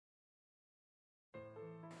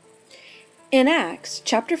In Acts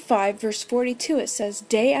chapter 5 verse 42 it says,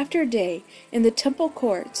 "Day after day in the temple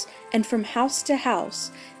courts and from house to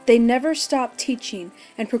house they never stopped teaching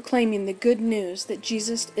and proclaiming the good news that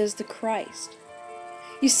Jesus is the Christ."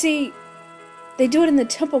 You see, they do it in the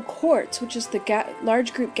temple courts, which is the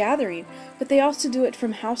large group gathering, but they also do it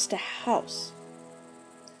from house to house.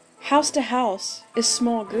 House to house is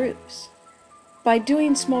small groups. By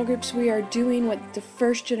doing small groups, we are doing what the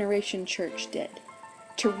first generation church did,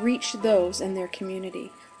 to reach those in their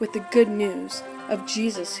community with the good news of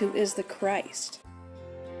Jesus, who is the Christ.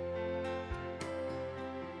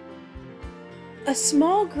 A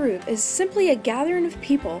small group is simply a gathering of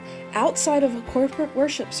people outside of a corporate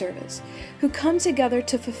worship service who come together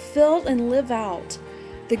to fulfill and live out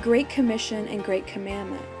the Great Commission and Great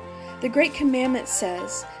Commandment. The Great Commandment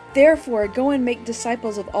says, "Therefore go and make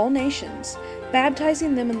disciples of all nations,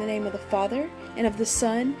 baptizing them in the name of the Father, and of the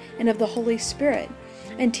Son, and of the Holy Spirit,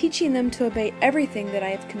 and teaching them to obey everything that I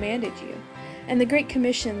have commanded you." And the Great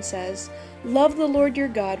Commission says, "Love the Lord your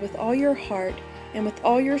God with all your heart, and with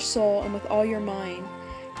all your soul, and with all your mind.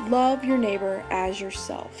 Love your neighbor as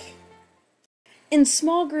yourself." In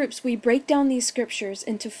small groups, we break down these scriptures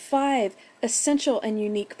into 5 essential and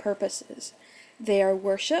unique purposes. They are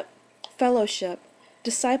worship, fellowship,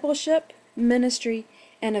 discipleship, ministry,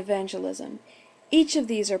 and evangelism. Each of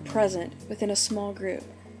these are present within a small group.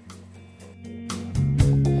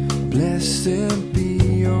 Blessed be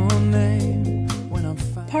your name.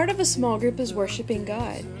 Part of a small group is worshiping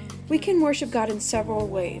God. We can worship God in several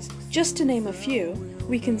ways. Just to name a few,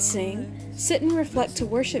 we can sing, sit and reflect to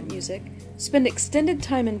worship music, spend extended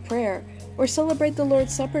time in prayer, or celebrate the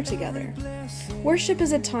Lord's Supper together. Worship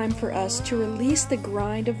is a time for us to release the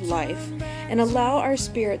grind of life and allow our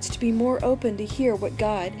spirits to be more open to hear what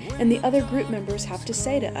God and the other group members have to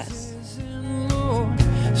say to us.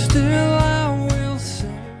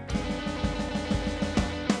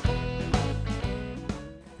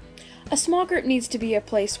 A small group needs to be a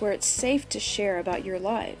place where it's safe to share about your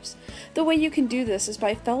lives. The way you can do this is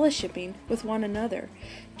by fellowshipping with one another,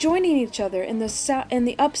 joining each other in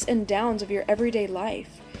the ups and downs of your everyday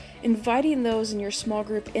life, inviting those in your small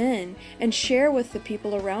group in and share with the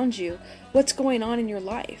people around you what's going on in your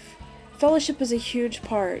life. Fellowship is a huge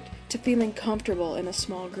part to feeling comfortable in a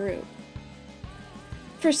small group.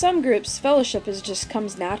 For some groups, fellowship just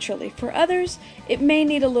comes naturally. For others, it may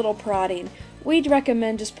need a little prodding. We'd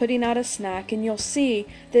recommend just putting out a snack, and you'll see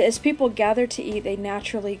that as people gather to eat, they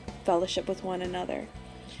naturally fellowship with one another.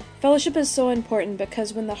 Fellowship is so important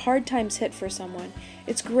because when the hard times hit for someone,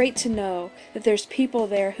 it's great to know that there's people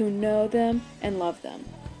there who know them and love them.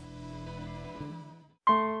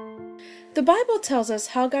 The Bible tells us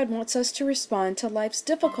how God wants us to respond to life's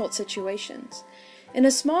difficult situations. In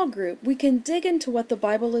a small group, we can dig into what the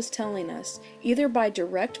Bible is telling us, either by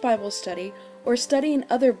direct Bible study or studying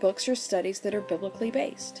other books or studies that are biblically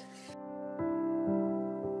based.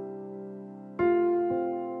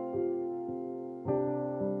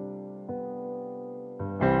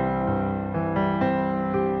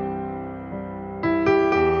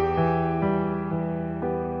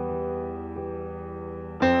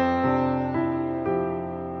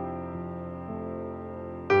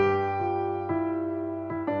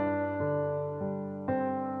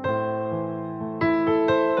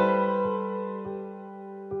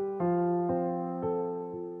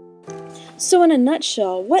 So in a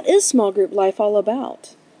nutshell, what is small group life all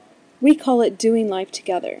about? We call it doing life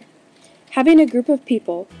together. Having a group of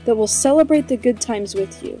people that will celebrate the good times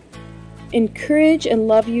with you, encourage and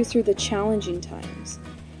love you through the challenging times,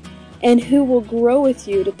 and who will grow with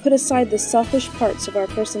you to put aside the selfish parts of our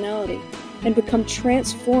personality and become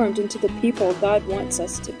transformed into the people God wants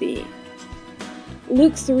us to be.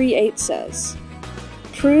 Luke 3:8 says,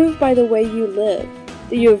 "Prove by the way you live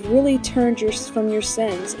that you have really turned from your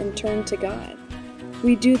sins and turned to God."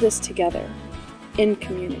 We do this together, in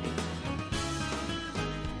community.